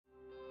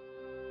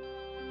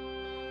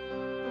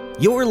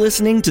You're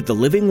listening to The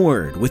Living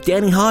Word with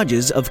Danny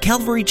Hodges of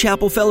Calvary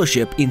Chapel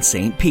Fellowship in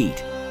St.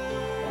 Pete.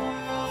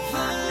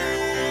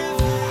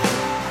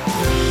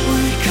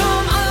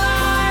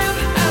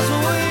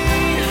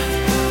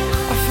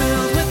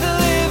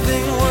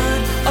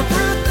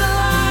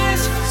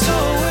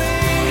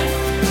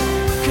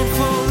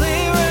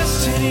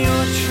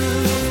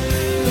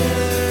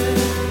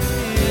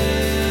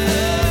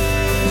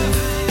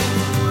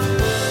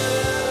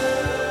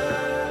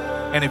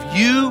 And if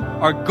you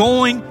are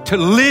going to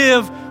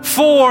live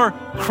for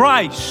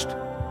Christ,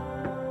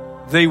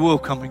 they will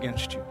come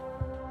against you.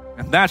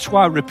 And that's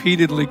why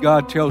repeatedly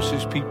God tells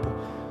His people,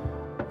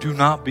 do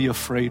not be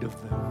afraid of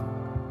them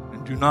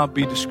and do not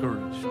be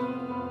discouraged.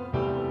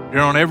 They're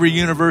on every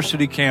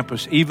university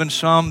campus, even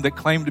some that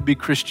claim to be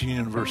Christian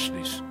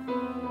universities.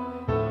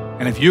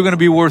 And if you're going to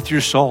be worth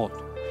your salt,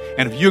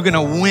 and if you're going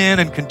to win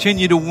and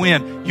continue to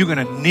win, you're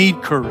going to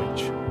need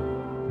courage.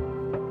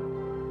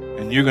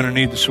 And you're going to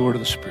need the sword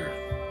of the Spirit,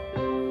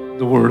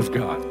 the Word of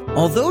God.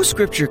 Although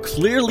Scripture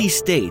clearly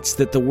states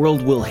that the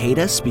world will hate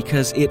us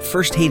because it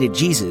first hated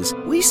Jesus,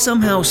 we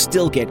somehow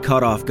still get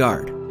caught off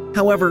guard.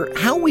 However,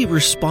 how we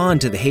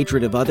respond to the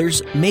hatred of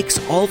others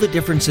makes all the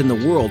difference in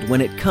the world when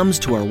it comes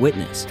to our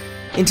witness.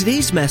 In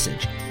today's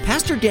message,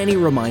 Pastor Danny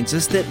reminds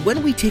us that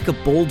when we take a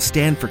bold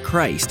stand for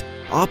Christ,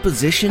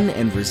 opposition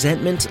and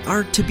resentment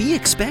are to be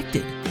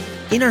expected.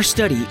 In our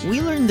study,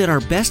 we learn that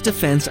our best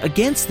defense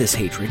against this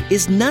hatred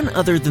is none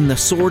other than the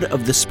sword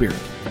of the Spirit,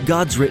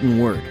 God's written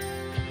word.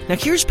 Now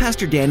here's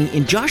Pastor Danny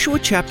in Joshua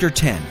chapter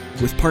 10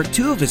 with part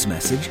 2 of his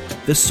message,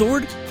 The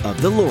Sword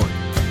of the Lord.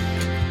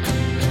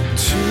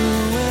 To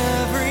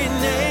every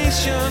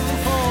nation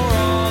for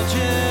all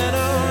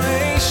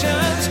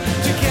generations,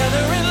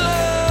 together in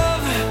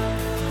love,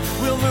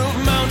 we'll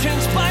move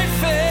mountains by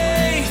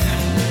faith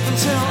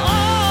until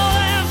all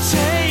have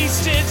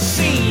tasted,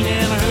 seen,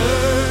 and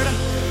heard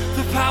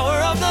the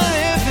power of the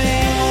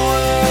living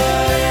word.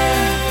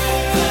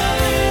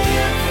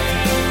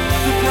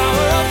 The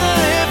power of the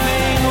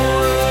living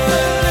word.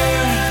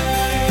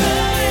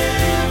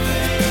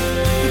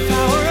 The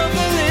power of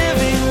the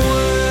living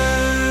word.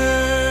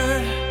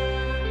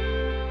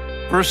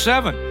 Verse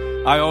 7,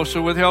 I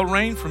also withheld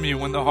rain from you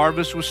when the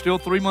harvest was still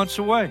 3 months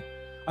away.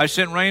 I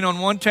sent rain on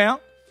one town,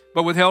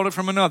 but withheld it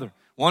from another.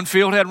 One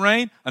field had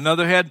rain,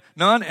 another had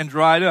none, and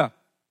dried up.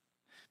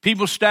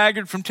 People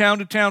staggered from town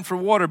to town for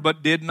water,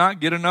 but did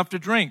not get enough to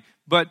drink.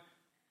 But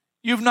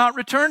you've not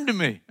returned to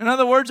me. In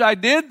other words, I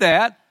did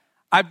that.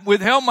 I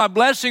withheld my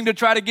blessing to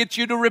try to get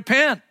you to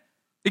repent,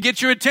 to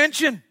get your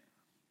attention.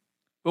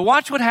 But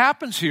watch what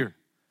happens here.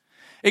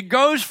 It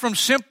goes from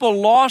simple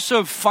loss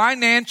of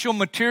financial,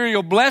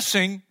 material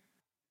blessing,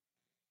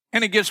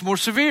 and it gets more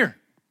severe.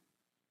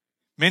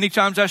 Many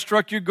times I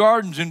struck your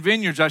gardens and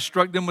vineyards. I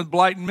struck them with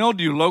blight and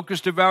mildew.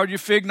 Locusts devoured your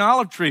fig and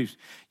olive trees.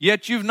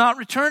 Yet you've not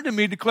returned to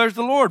me, declares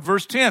the Lord.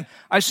 Verse 10,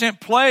 I sent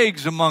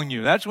plagues among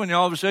you. That's when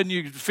all of a sudden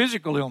you get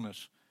physical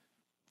illness.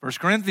 1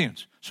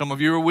 Corinthians, some of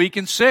you are weak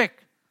and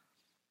sick.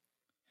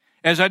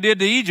 As I did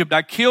to Egypt,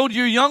 I killed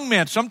your young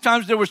men.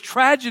 Sometimes there was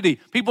tragedy,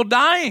 people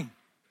dying.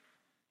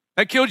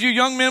 I killed you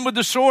young men with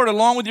the sword,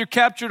 along with your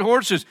captured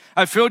horses.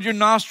 I filled your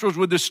nostrils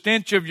with the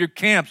stench of your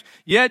camps.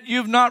 Yet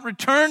you've not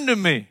returned to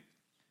me.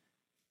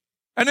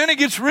 And then it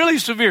gets really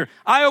severe.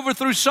 I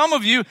overthrew some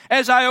of you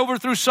as I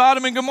overthrew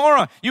Sodom and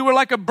Gomorrah. You were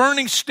like a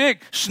burning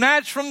stick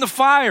snatched from the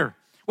fire,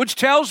 which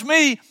tells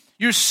me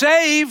you're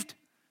saved,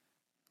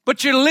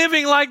 but you're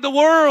living like the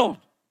world.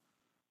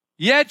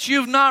 Yet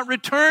you've not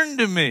returned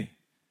to me.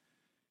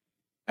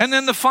 And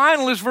then the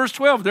final is verse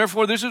 12.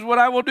 Therefore, this is what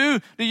I will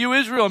do to you,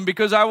 Israel. And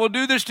because I will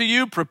do this to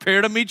you,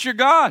 prepare to meet your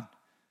God.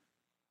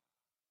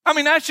 I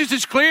mean, that's just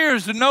as clear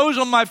as the nose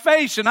on my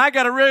face, and I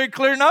got a really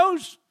clear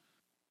nose.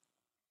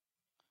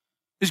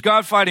 Is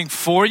God fighting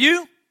for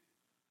you?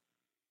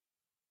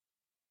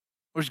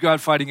 Or is God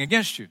fighting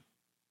against you?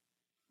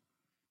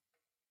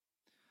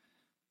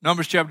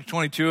 Numbers chapter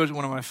 22 is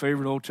one of my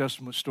favorite Old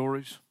Testament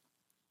stories.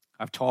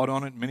 I've taught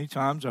on it many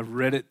times. I've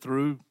read it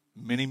through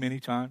many, many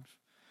times.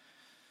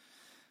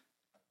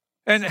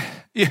 And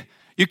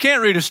you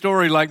can't read a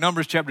story like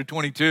Numbers chapter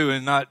 22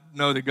 and not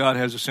know that God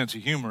has a sense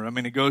of humor. I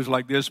mean, it goes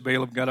like this.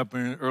 Balaam got up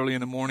early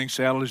in the morning,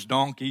 saddled his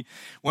donkey,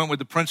 went with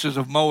the princes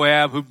of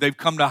Moab, who they've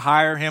come to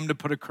hire him to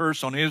put a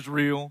curse on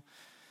Israel.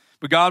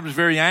 But God was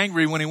very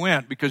angry when he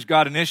went because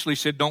God initially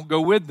said, don't go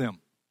with them.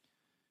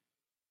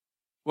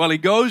 Well, he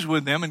goes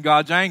with them and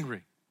God's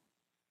angry.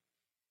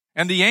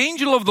 And the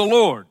angel of the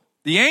Lord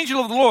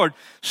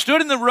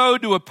stood in the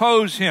road to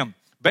oppose him.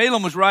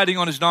 Balaam was riding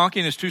on his donkey,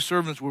 and his 2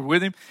 servants were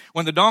with him.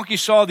 When the donkey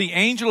saw the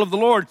angel of the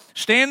Lord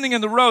standing in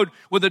the road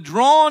with a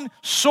drawn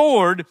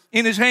sword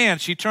in his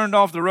hand, she turned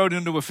off the road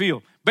into a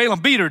field.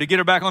 Balaam beat her to get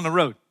her back on the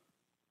road.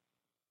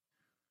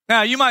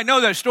 Now, you might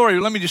know that story.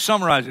 Let me just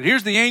summarize it.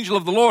 Here's the angel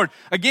of the Lord,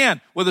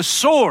 again, with a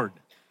sword.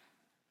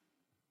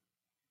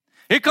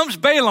 Here comes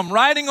Balaam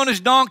riding on his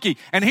donkey,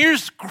 and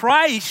here's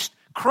Christ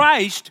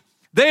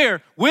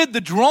there with the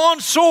drawn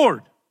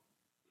sword.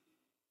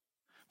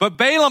 But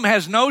Balaam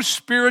has no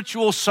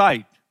spiritual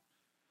sight.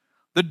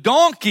 The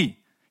donkey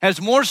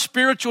has more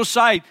spiritual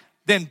sight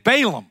than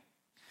Balaam.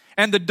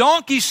 And the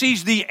donkey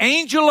sees the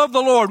angel of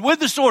the Lord with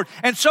the sword,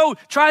 and so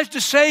tries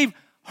to save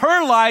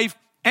her life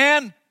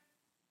and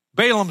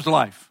Balaam's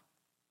life.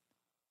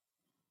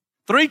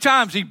 3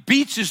 times he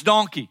beats his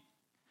donkey.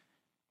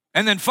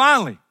 And then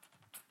finally,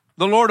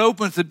 the Lord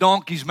opens the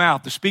donkey's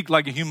mouth to speak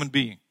like a human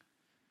being.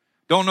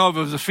 Don't know if it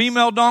was a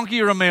female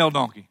donkey or a male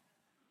donkey.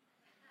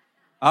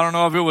 I don't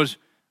know if it was,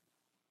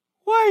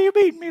 why are you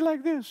beating me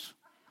like this?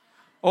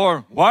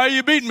 Or, why are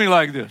you beating me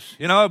like this?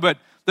 But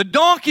the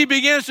donkey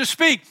begins to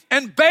speak,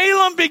 and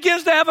Balaam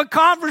begins to have a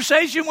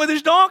conversation with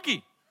his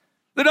donkey.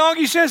 The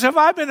donkey says, have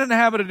I been in the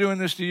habit of doing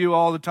this to you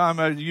all the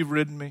time you've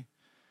ridden me?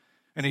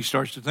 And he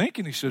starts to think,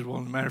 and he says, well,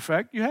 as a matter of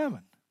fact, you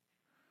haven't.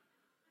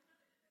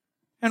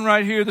 And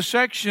right here, the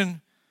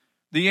section,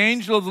 the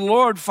angel of the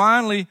Lord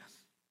finally,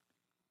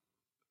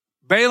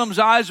 Balaam's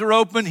eyes are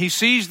open. He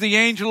sees the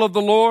angel of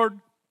the Lord.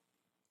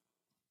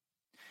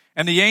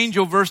 And the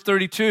angel, verse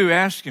 32,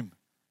 asks him,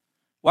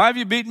 why have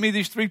you beaten me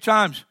these 3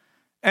 times?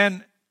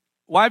 And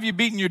why have you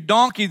beaten your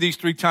donkey these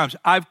 3 times?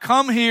 I've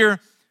come here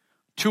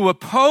to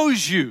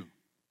oppose you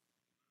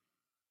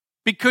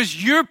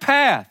because your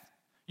path,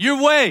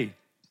 your way,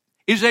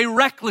 is a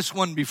reckless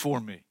one before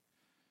me.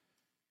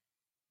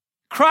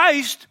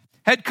 Christ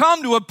had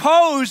come to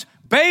oppose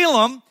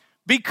Balaam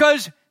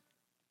because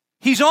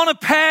he's on a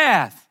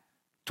path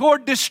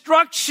toward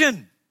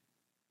destruction.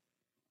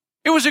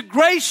 It was a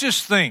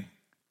gracious thing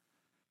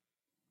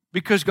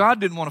because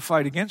God didn't want to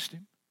fight against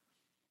him.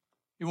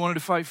 He wanted to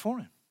fight for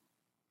him.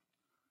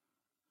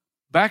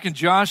 Back in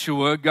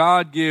Joshua,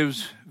 God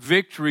gives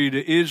victory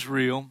to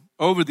Israel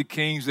over the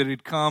kings that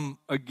had come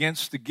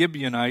against the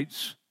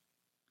Gibeonites.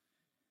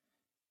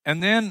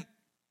 And then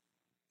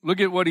look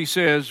at what he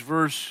says,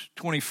 verse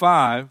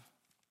 25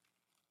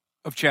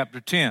 of chapter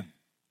 10.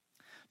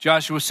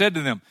 Joshua said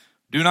to them,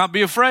 do not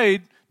be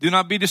afraid, do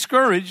not be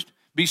discouraged,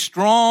 be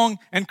strong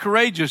and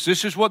courageous.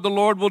 This is what the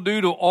Lord will do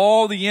to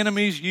all the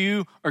enemies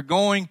you are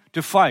going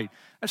to fight.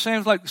 That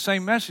sounds like the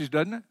same message,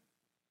 doesn't it?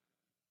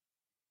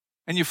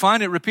 And you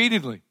find it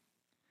repeatedly.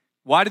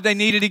 Why did they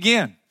need it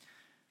again?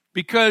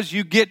 Because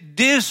you get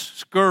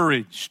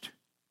discouraged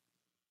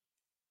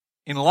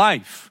in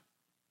life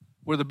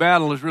where the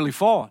battle is really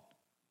fought.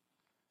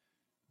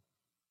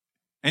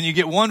 And you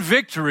get one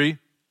victory,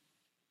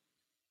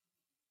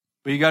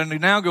 but you got to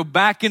now go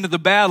back into the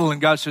battle, and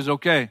God says,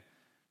 okay,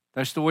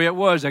 that's the way it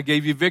was. I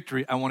gave you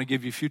victory. I want to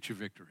give you future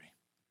victory.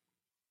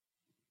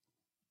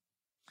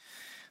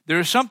 There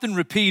is something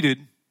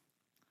repeated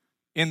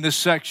in this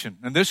section,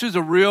 and this is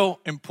a real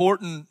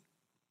important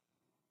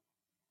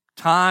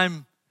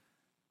time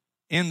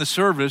in the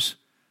service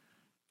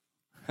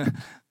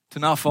to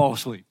not fall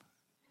asleep.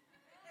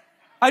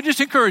 I'm just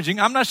encouraging.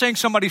 I'm not saying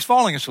somebody's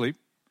falling asleep.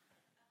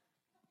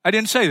 I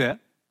didn't say that.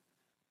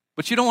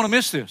 But you don't want to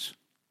miss this.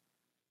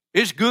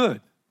 It's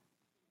good.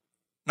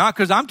 Not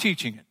because I'm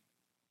teaching it,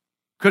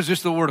 because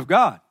it's the Word of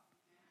God.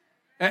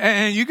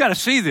 And you got to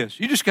see this.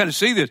 You just got to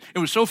see this. It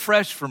was so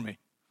fresh for me.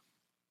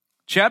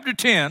 Chapter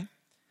 10,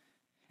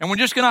 and we're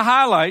just going to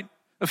highlight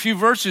a few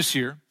verses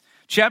here.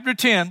 Chapter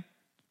 10,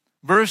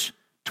 verse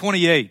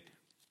 28.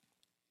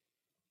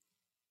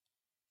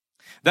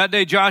 That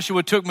day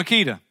Joshua took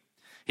Makkedah.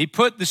 He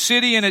put the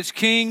city and its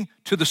king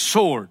to the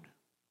sword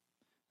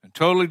and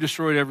totally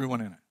destroyed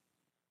everyone in it.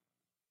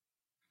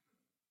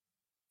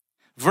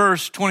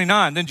 Verse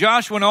 29, then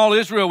Joshua and all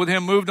Israel with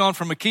him moved on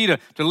from Makkedah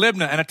to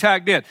Libnah and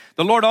attacked it.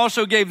 The Lord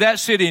also gave that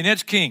city and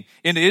its king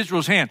into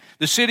Israel's hand.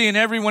 The city and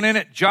everyone in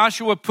it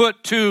Joshua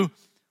put to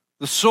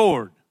the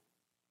sword.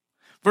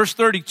 Verse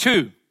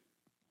 32,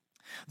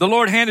 the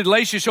Lord handed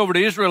Lachish over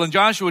to Israel, and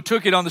Joshua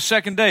took it on the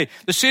second day.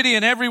 The city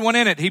and everyone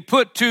in it he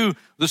put to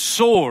the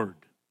sword.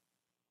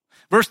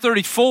 Verse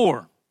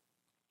 34,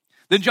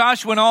 then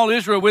Joshua and all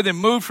Israel with him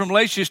moved from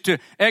Lachish to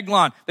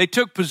Eglon. They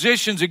took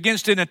positions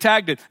against it and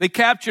attacked it. They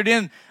captured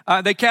it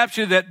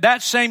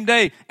that same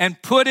day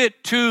and put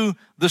it to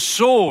the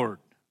sword.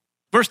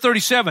 Verse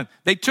 37,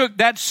 they took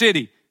that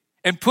city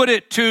and put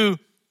it to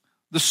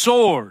the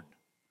sword.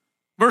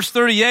 Verse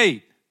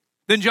 38,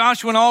 then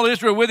Joshua and all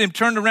Israel with him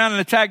turned around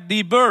and attacked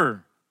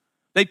Debir.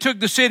 They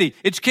took the city,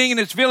 its king and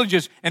its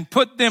villages, and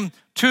put them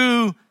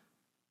to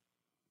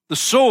the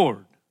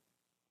sword.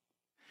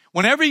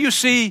 Whenever you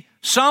see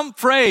some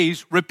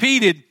phrase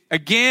repeated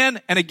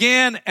again and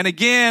again and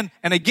again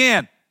and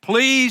again,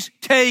 please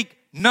take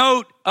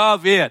note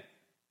of it.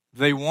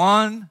 They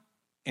won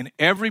in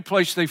every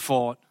place they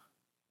fought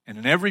and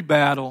in every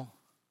battle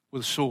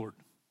with a sword.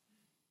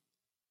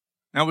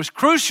 Now, it was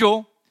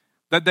crucial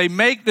that they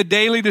make the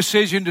daily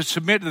decision to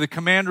submit to the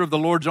commander of the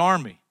Lord's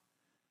army.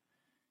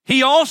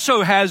 He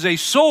also has a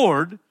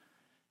sword,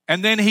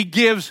 and then he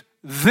gives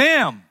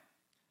them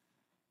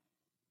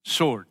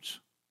swords.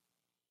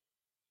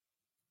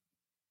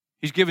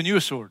 He's given you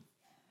a sword.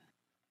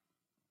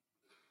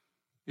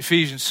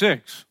 Ephesians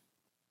 6.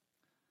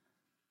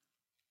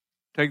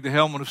 Take the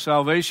helmet of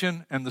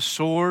salvation and the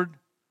sword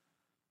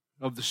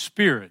of the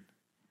Spirit,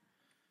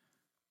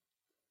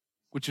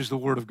 which is the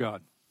Word of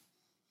God.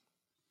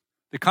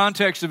 The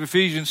context of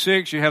Ephesians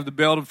 6, you have the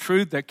belt of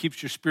truth that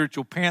keeps your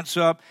spiritual pants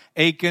up,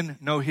 aching,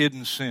 no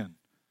hidden sin.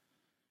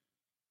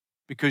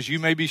 Because you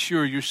may be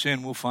sure your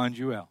sin will find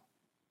you out.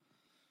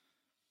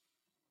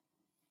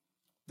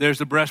 There's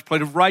the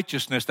breastplate of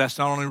righteousness. That's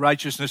not only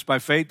righteousness by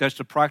faith, that's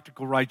the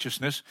practical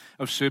righteousness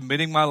of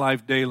submitting my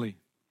life daily.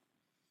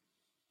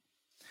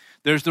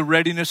 There's the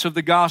readiness of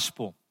the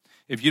gospel.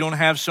 If you don't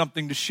have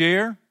something to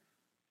share,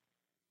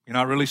 you're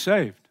not really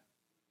saved.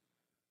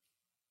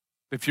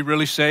 If you're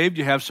really saved,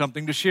 you have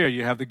something to share.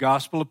 You have the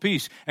gospel of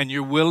peace. And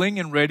you're willing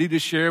and ready to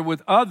share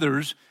with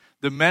others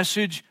the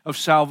message of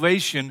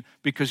salvation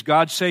because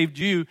God saved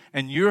you,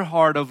 and your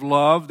heart of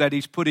love that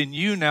He's put in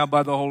you now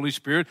by the Holy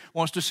Spirit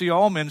wants to see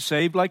all men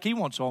saved like He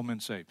wants all men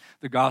saved.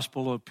 The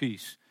gospel of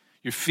peace.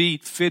 Your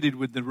feet fitted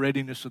with the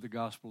readiness of the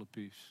gospel of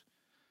peace.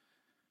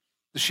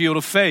 The shield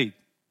of faith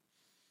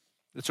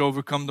that's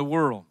overcome the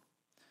world.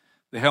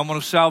 The helmet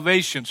of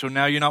salvation, so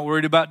now you're not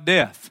worried about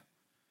death.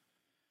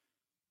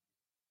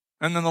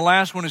 And then the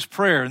last one is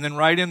prayer. And then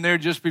right in there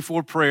just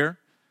before prayer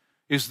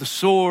is the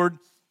sword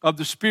of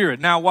the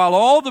Spirit. Now, while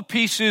all the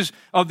pieces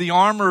of the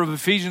armor of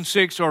Ephesians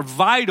 6 are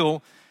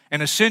vital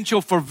and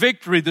essential for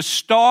victory, the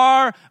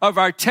star of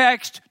our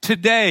text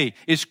today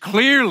is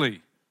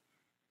clearly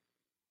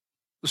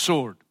the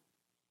sword.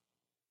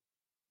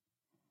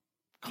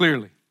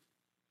 Clearly.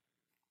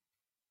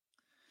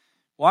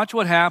 Watch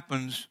what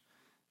happens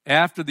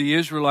after the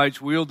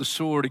Israelites wield the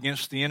sword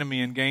against the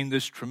enemy and gain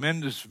this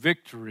tremendous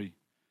victory.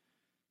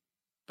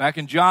 Back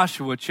in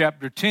Joshua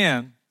chapter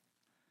 10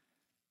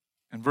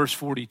 and verse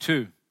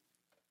 42.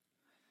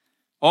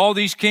 All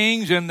these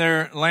kings and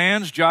their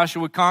lands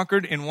Joshua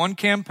conquered in one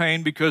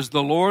campaign because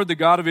the Lord, the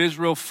God of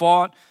Israel,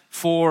 fought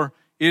for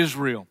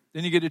Israel.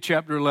 Then you get to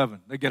chapter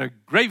 11. They get a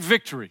great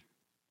victory,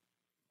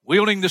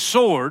 wielding the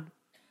sword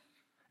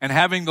and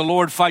having the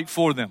Lord fight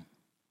for them.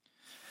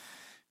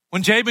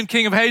 When Jabin,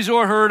 king of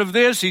Hazor, heard of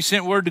this, he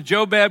sent word to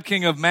Jobab,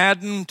 king of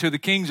Madon, to the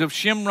kings of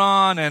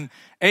Shimron and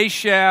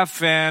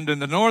Ashaph, and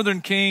the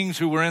northern kings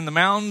who were in the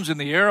mountains, in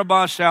the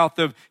Arabah, south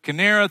of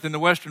Kinnereth, in the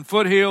western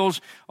foothills,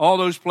 all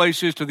those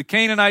places, to the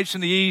Canaanites in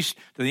the east,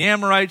 to the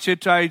Amorites,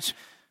 Hittites,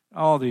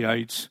 all the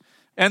ites.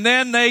 And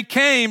then they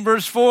came,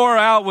 verse 4,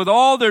 out with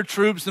all their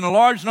troops and a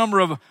large number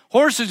of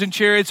horses and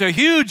chariots, a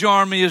huge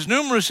army as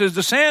numerous as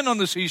the sand on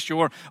the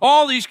seashore.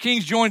 All these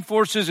kings joined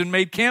forces and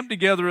made camp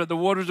together at the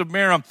waters of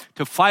Merom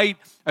to fight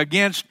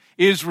against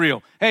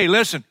Israel. Hey,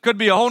 listen, could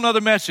be a whole nother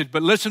message,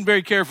 but listen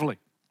very carefully.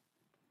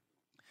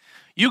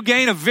 You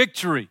gain a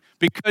victory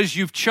because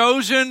you've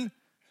chosen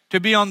to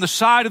be on the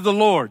side of the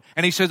Lord.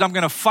 And He says, I'm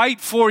going to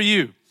fight for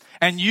you.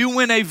 And you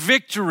win a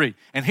victory.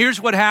 And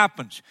here's what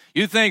happens.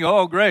 You think,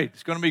 oh, great,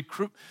 it's going to be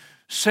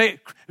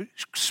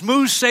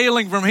smooth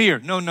sailing from here.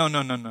 No.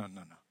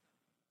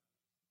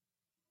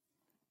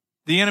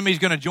 The enemy's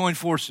going to join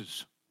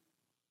forces.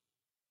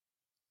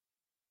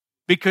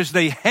 Because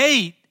they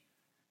hate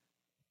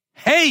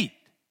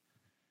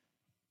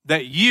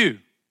that you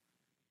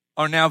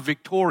are now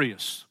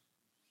victorious.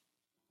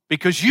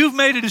 Because you've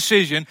made a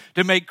decision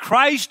to make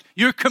Christ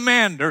your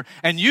commander,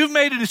 and you've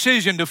made a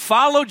decision to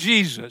follow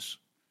Jesus.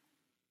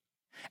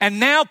 And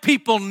now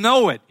people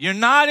know it. You're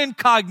not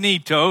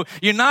incognito.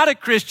 You're not a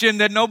Christian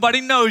that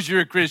nobody knows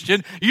you're a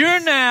Christian. You're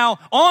now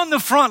on the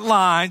front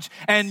lines,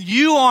 and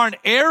you aren't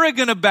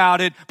arrogant about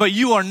it, but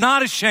you are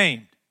not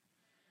ashamed.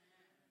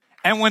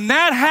 And when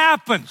that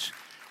happens,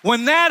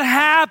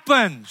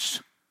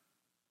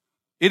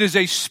 it is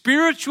a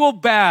spiritual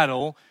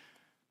battle,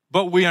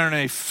 but we are in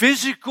a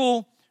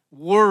physical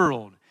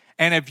world.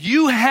 And if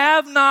you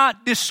have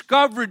not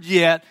discovered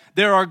yet,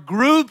 there are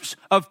groups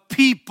of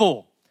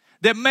people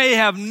that may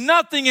have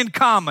nothing in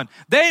common.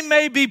 They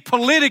may be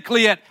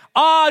politically at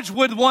odds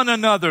with one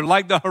another,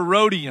 like the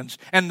Herodians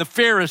and the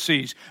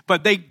Pharisees,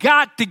 but they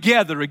got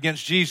together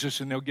against Jesus,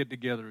 and they'll get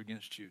together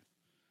against you.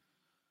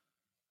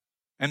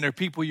 And they're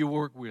people you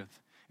work with,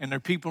 and they're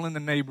people in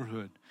the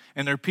neighborhood,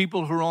 and they're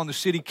people who are on the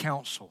city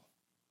council,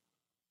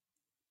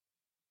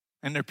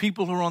 and they're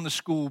people who are on the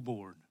school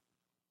board.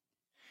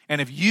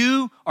 And if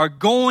you are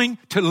going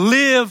to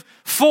live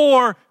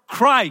for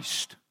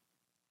Christ,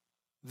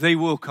 they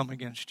will come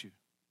against you.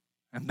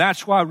 And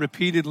that's why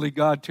repeatedly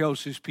God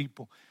tells His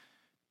people,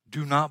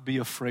 do not be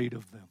afraid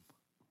of them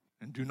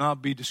and do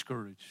not be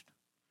discouraged.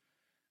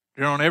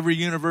 They're on every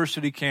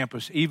university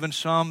campus, even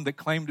some that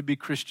claim to be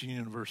Christian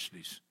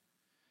universities.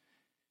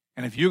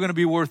 And if you're going to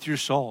be worth your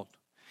salt,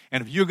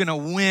 and if you're going to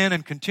win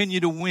and continue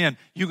to win,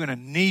 you're going to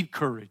need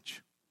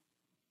courage.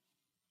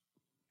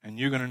 And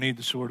you're going to need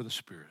the sword of the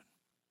Spirit,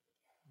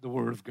 the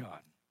Word of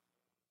God.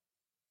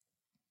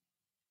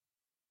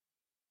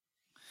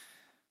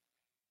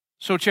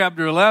 So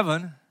chapter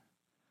 11,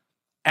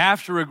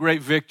 after a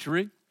great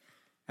victory,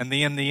 and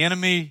then the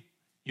enemy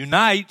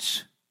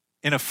unites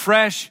in a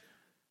fresh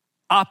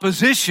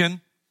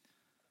opposition,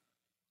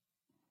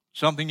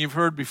 something you've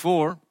heard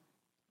before.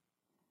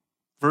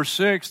 Verse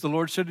 6, the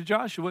Lord said to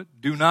Joshua,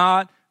 do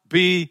not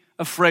be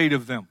afraid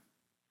of them.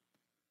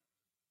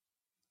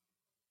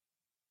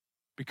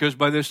 Because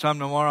by this time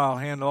tomorrow I'll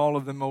hand all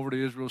of them over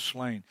to Israel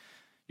slain.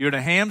 You're to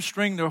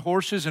hamstring their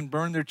horses and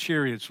burn their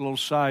chariots. A little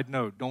side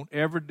note. Don't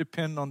ever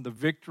depend on the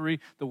victory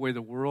the way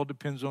the world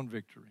depends on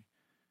victory.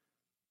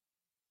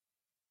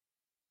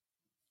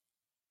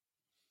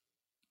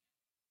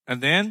 And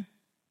then,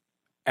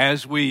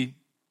 as we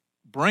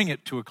bring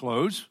it to a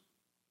close,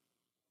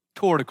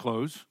 toward a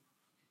close,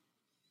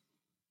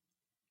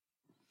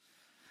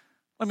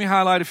 let me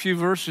highlight a few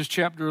verses,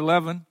 chapter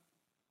 11,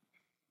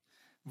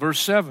 verse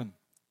 7.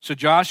 So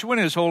Joshua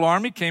and his whole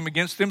army came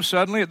against them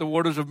suddenly at the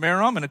waters of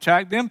Merom and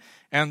attacked them,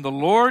 and the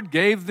Lord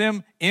gave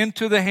them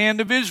into the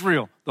hand of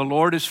Israel. The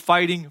Lord is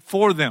fighting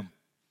for them.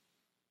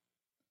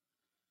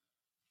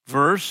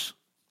 Verse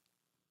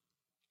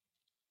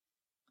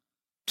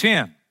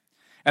 10.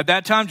 At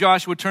that time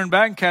Joshua turned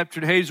back and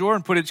captured Hazor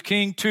and put its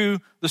king to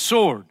the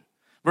sword.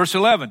 Verse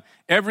 11.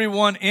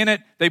 Everyone in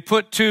it they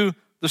put to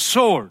the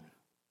sword.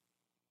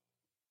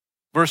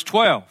 Verse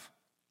 12,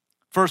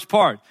 first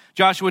part.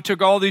 Joshua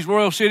took all these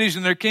royal cities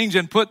and their kings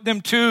and put them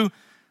to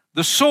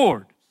the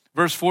sword.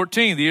 Verse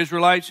 14, the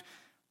Israelites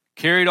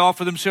carried off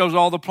for themselves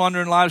all the plunder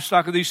and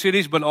livestock of these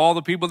cities, but all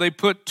the people they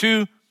put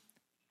to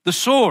the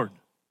sword.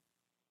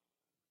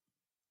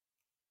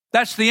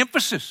 That's the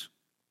emphasis.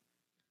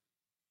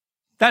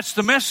 That's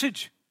the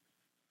message.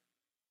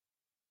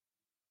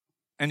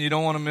 And you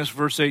don't want to miss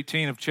verse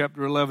 18 of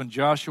chapter 11.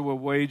 Joshua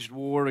waged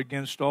war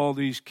against all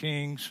these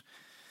kings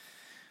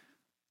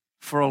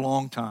for a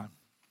long time.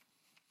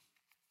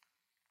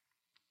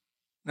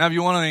 Now, if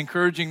you want an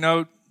encouraging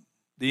note,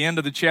 the end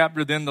of the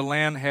chapter, then the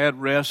land had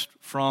rest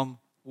from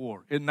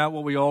war. Isn't that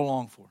what we all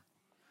long for?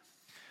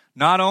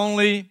 Not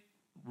only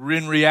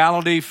in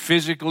reality,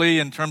 physically,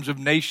 in terms of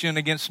nation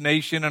against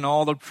nation and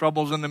all the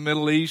troubles in the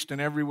Middle East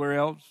and everywhere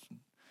else,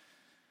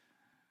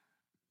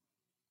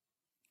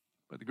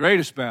 but the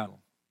greatest battle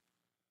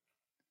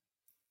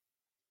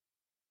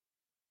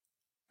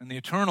and the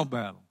eternal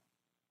battle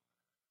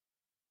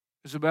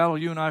is a battle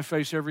you and I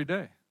face every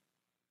day.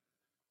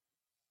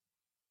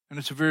 And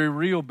it's a very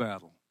real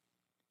battle.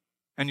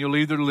 And you'll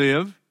either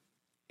live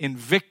in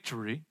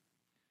victory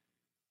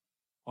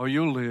or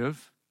you'll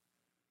live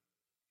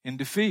in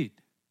defeat.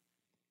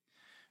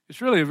 It's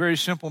really a very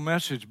simple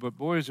message, but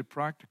boy, is it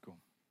practical.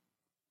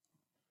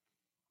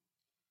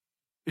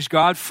 Is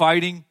God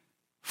fighting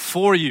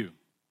for you?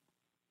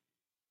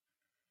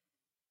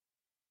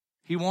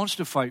 He wants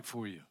to fight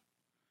for you.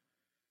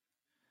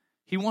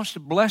 He wants to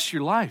bless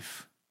your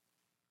life.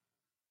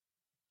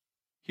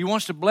 He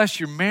wants to bless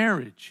your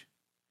marriage.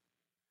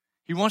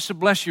 He wants to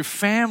bless your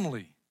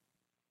family.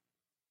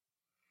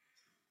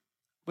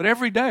 But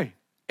every day,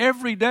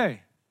 every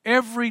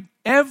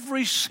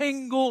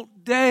single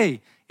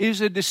day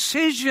is a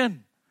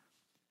decision.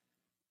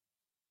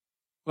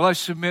 Will I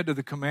submit to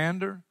the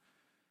commander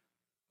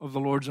of the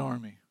Lord's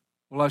army?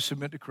 Will I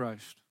submit to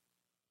Christ?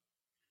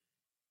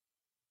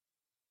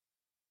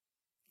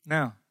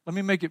 Now, let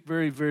me make it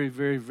very, very,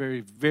 very,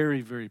 very,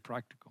 very, very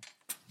practical.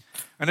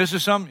 And this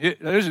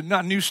is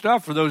not new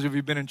stuff for those of you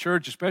who've been in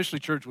church, especially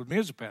church with me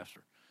as a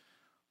pastor.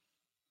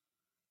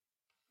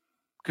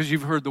 Because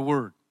you've heard the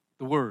word.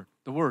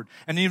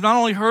 And you've not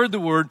only heard the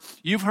word,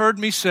 you've heard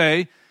me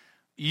say,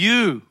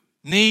 you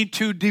need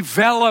to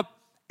develop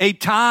a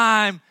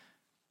time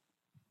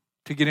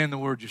to get in the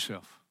word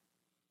yourself.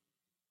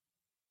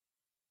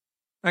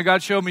 Now,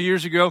 God showed me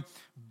years ago,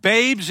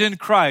 babes in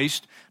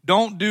Christ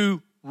don't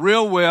do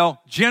real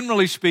well,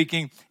 generally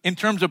speaking, in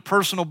terms of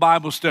personal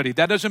Bible study.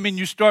 That doesn't mean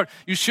you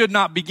should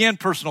not begin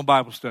personal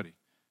Bible study.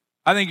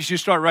 I think you should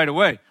start right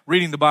away,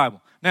 reading the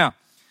Bible. Now,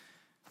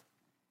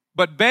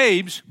 but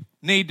babes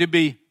need to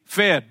be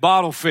fed,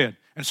 bottle fed.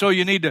 And so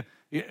you need to,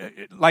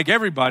 like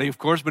everybody, of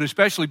course, but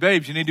especially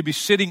babes, you need to be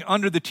sitting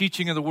under the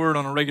teaching of the Word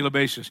on a regular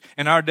basis.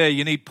 In our day,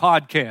 you need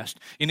podcasts.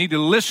 You need to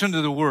listen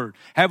to the Word.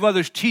 Have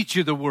others teach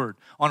you the Word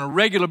on a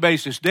regular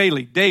basis,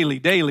 daily.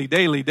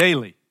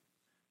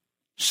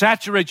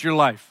 Saturate your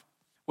life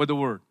with the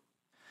Word.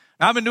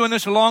 Now, I've been doing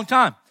this a long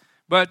time,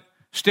 but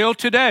still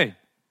today,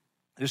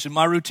 this is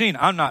my routine.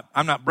 I'm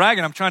not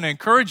bragging. I'm trying to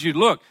encourage you.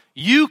 Look,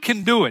 you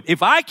can do it.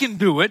 If I can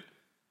do it,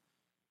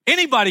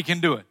 anybody can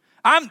do it.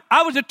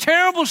 I was a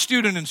terrible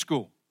student in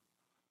school.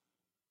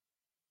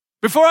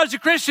 Before I was a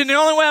Christian, the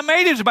only way I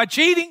made it was by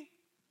cheating.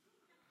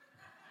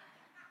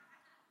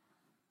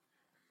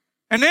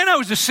 And then I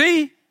was a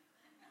C.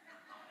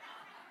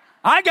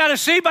 I got a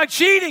C by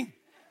cheating.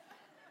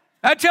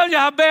 That tells you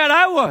how bad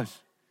I was.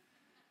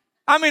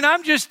 I mean,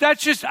 I'm just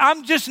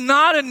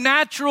not a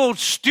natural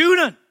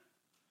student.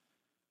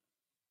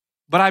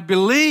 But I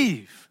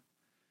believe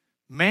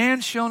man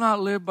shall not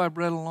live by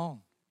bread alone,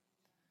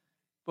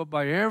 but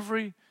by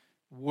every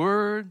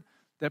word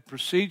that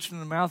proceeds from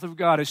the mouth of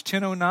God. It's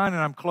 10:09 and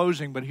I'm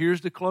closing, but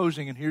here's the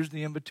closing and here's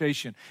the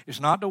invitation. It's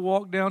not to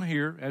walk down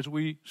here as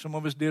some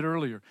of us did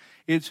earlier.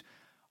 It's,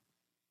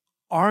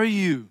 are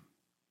you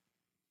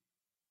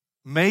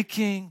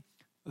making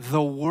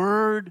the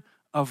Word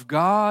of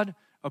God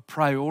a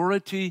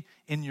priority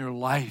in your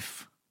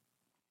life?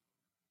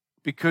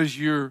 Because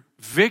your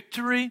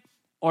victory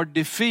or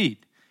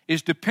defeat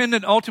is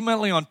dependent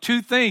ultimately on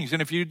two things.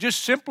 And if you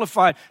just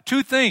simplify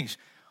two things,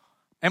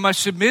 Am I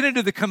submitted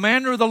to the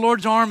commander of the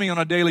Lord's army on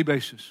a daily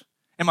basis?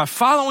 Am I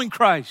following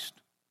Christ?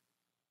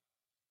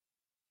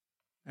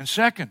 And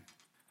second,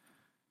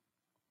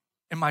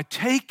 am I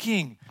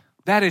taking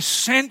that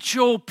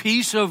essential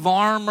piece of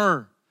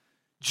armor?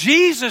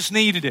 Jesus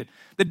needed it.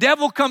 The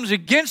devil comes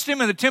against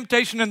him in the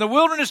temptation in the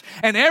wilderness,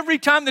 and every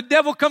time the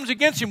devil comes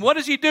against him, what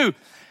does he do?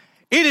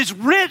 It is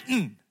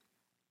written.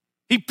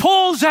 He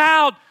pulls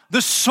out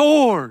the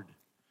sword.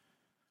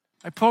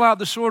 I pull out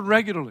the sword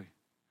regularly.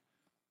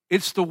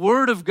 It's the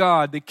Word of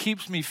God that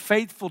keeps me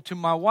faithful to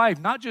my wife,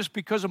 not just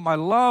because of my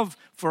love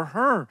for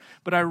her,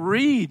 but I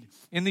read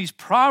in these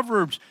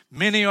Proverbs,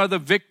 many are the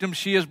victims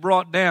she has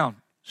brought down.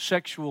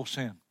 Sexual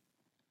sin.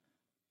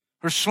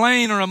 Her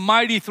slain are a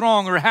mighty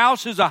throng. Her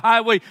house is a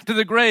highway to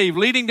the grave,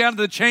 leading down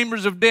to the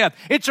chambers of death.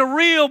 It's a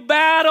real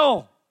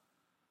battle.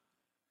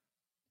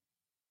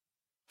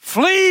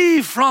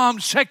 Flee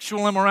from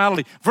sexual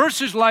immorality.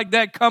 Verses like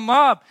that come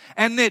up,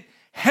 and it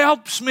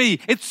helps me.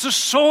 It's the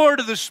sword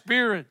of the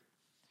Spirit.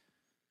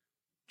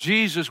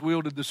 Jesus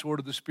wielded the sword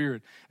of the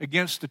Spirit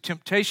against the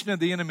temptation of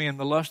the enemy and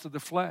the lust of the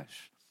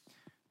flesh,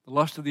 the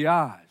lust of the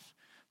eyes,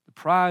 the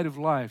pride of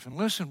life. And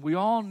listen, we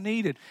all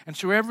need it. And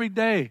so every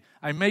day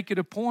I make it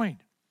a point.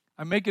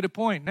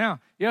 Now,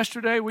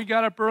 yesterday we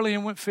got up early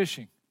and went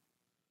fishing.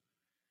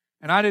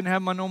 And I didn't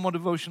have my normal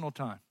devotional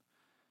time.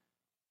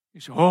 You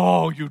say,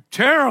 oh, you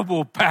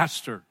terrible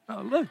pastor.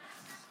 Oh, look,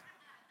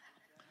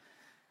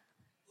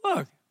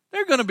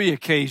 there are going to be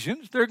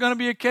occasions.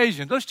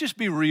 Let's just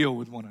be real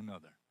with one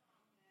another.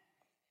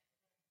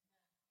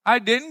 I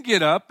didn't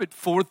get up at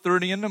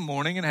 4:30 in the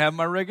morning and have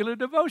my regular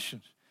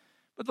devotions.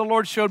 But the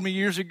Lord showed me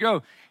years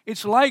ago,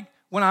 it's like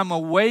when I'm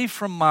away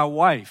from my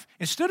wife.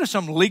 Instead of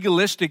some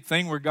legalistic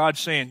thing where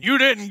God's saying, you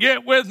didn't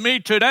get with me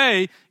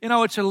today,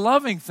 it's a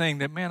loving thing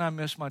that, man, I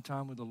missed my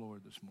time with the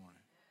Lord this morning.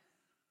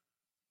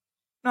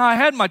 Now, I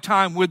had my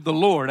time with the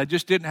Lord. I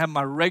just didn't have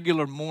my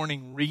regular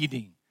morning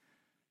reading.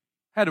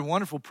 Had a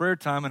wonderful prayer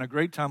time and a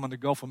great time on the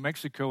Gulf of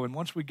Mexico. And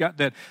once we got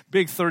that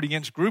big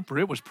 30-inch grouper,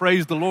 it was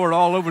praise the Lord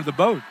all over the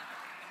boat.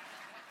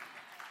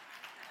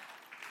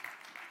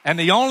 And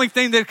the only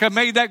thing that could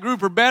make that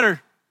grouper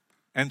better,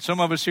 and some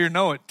of us here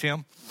know it,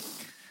 Tim,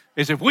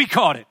 is if we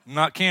caught it,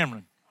 not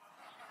Cameron.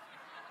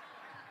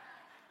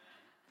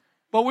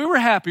 But we were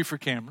happy for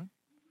Cameron.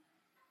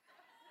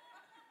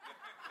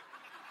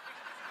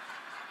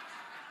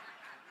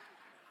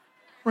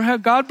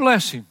 God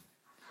bless him.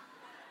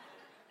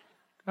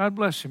 God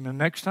bless him. And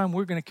next time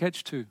we're going to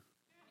catch 2.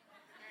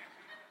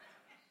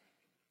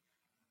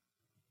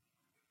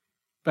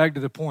 Back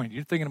to the point.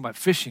 You're thinking about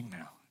fishing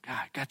now. God,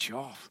 I got you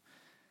off.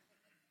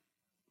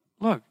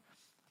 Look,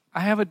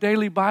 I have a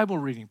daily Bible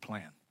reading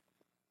plan.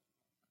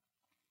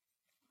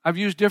 I've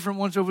used different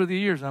ones over the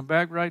years. I'm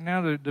back right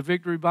now to the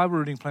Victory Bible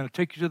reading plan. It'll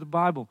take you to the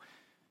Bible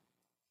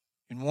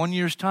in 1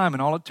 year's time,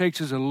 and all it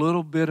takes is a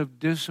little bit of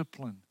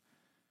discipline.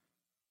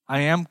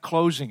 I am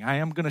closing. I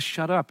am going to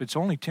shut up. It's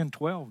only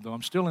 10:12, though.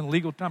 I'm still in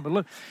legal time. But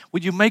look,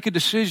 would you make a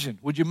decision?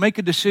 Would you make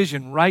a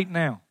decision right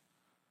now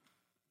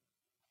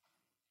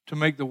to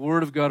make the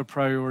Word of God a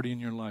priority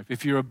in your life?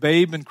 If you're a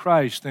babe in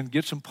Christ, then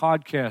get some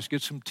podcasts,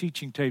 get some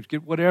teaching tapes,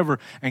 get whatever,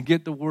 and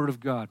get the Word of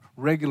God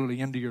regularly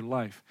into your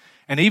life.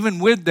 And even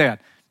with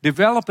that,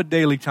 develop a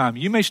daily time.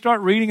 You may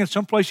start reading in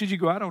some places you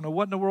go, I don't know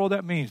what in the world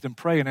that means. Then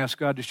pray and ask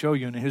God to show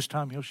you, and in His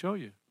time He'll show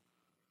you.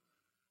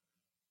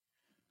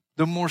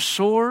 The more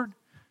sword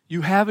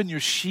you have in your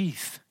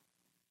sheath,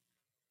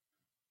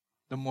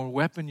 the more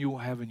weapon you will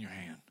have in your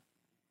hand.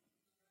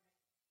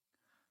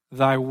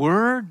 Thy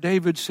word,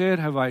 David said,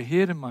 have I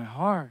hid in my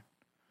heart,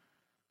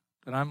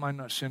 that I might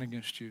not sin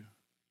against you.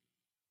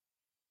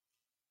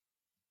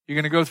 You're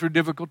going to go through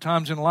difficult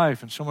times in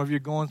life, and some of you are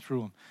going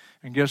through them.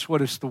 And guess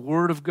what? It's the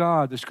Word of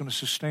God that's going to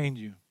sustain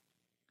you.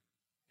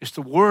 It's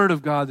the Word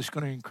of God that's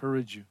going to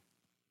encourage you.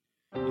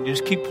 And you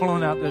just keep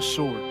pulling out that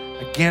sword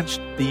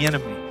against the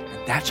enemy.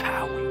 And that's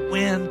how we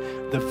win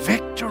the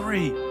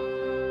victory.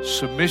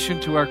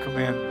 Submission to our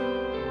commander.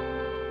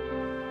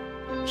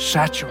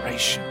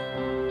 Saturation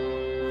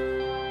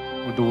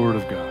with the Word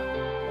of God.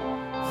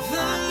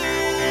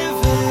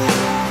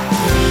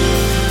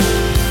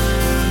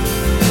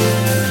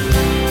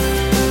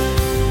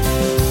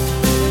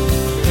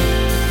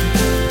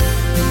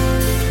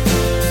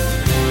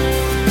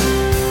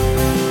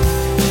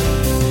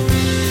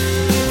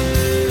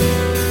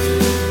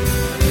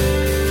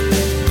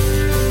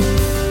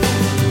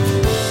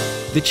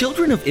 The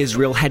children of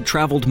Israel had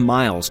traveled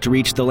miles to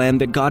reach the land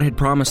that God had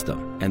promised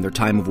them, and their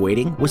time of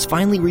waiting was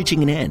finally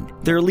reaching an end.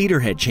 Their leader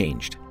had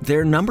changed.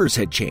 Their numbers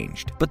had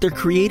changed, but their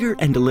creator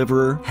and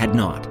deliverer had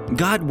not.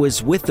 God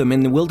was with them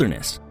in the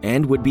wilderness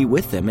and would be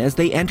with them as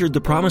they entered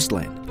the promised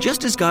land.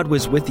 Just as God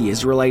was with the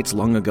Israelites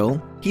long ago,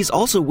 He's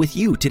also with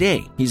you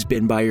today. He's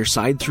been by your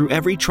side through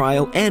every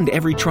trial and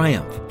every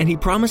triumph, and He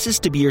promises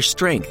to be your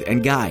strength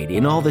and guide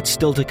in all that's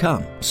still to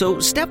come.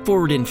 So step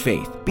forward in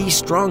faith. Be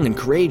strong and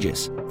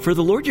courageous, for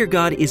the Lord your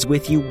God is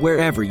with you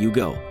wherever you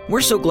go.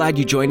 We're so glad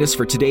you joined us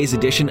for today's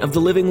edition of the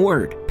Living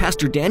Word.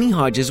 Pastor Danny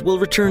Hodges will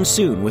return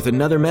soon with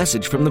another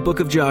message from the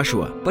book of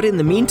Joshua. But in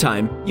the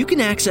meantime, you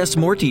can access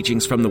more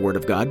teachings from the Word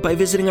of God by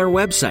visiting our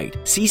website,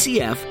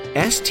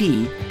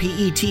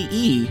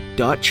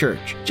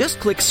 ccfstpete.church. Just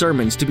click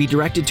Sermons to be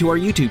directed to our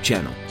YouTube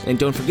channel. And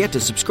don't forget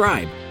to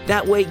subscribe.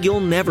 That way, you'll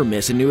never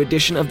miss a new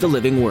edition of the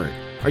Living Word.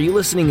 Are you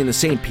listening in the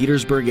St.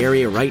 Petersburg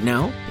area right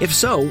now? If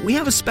so, we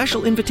have a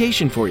special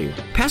invitation for you.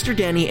 Pastor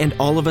Danny and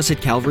all of us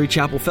at Calvary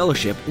Chapel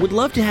Fellowship would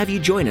love to have you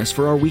join us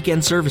for our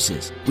weekend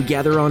services. We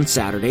gather on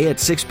Saturday at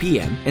 6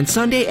 p.m. and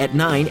Sunday at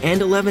 9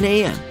 and 11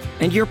 a.m.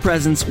 And your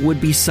presence would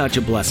be such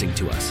a blessing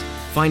to us.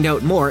 Find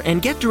out more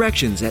and get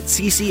directions at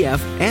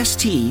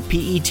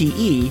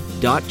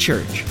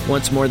ccfstpete.church.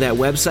 Once more, that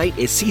website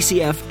is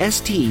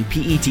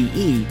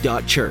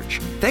ccfstpete.church.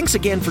 Thanks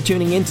again for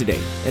tuning in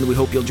today, and we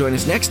hope you'll join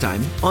us next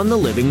time on The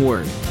Living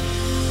Word.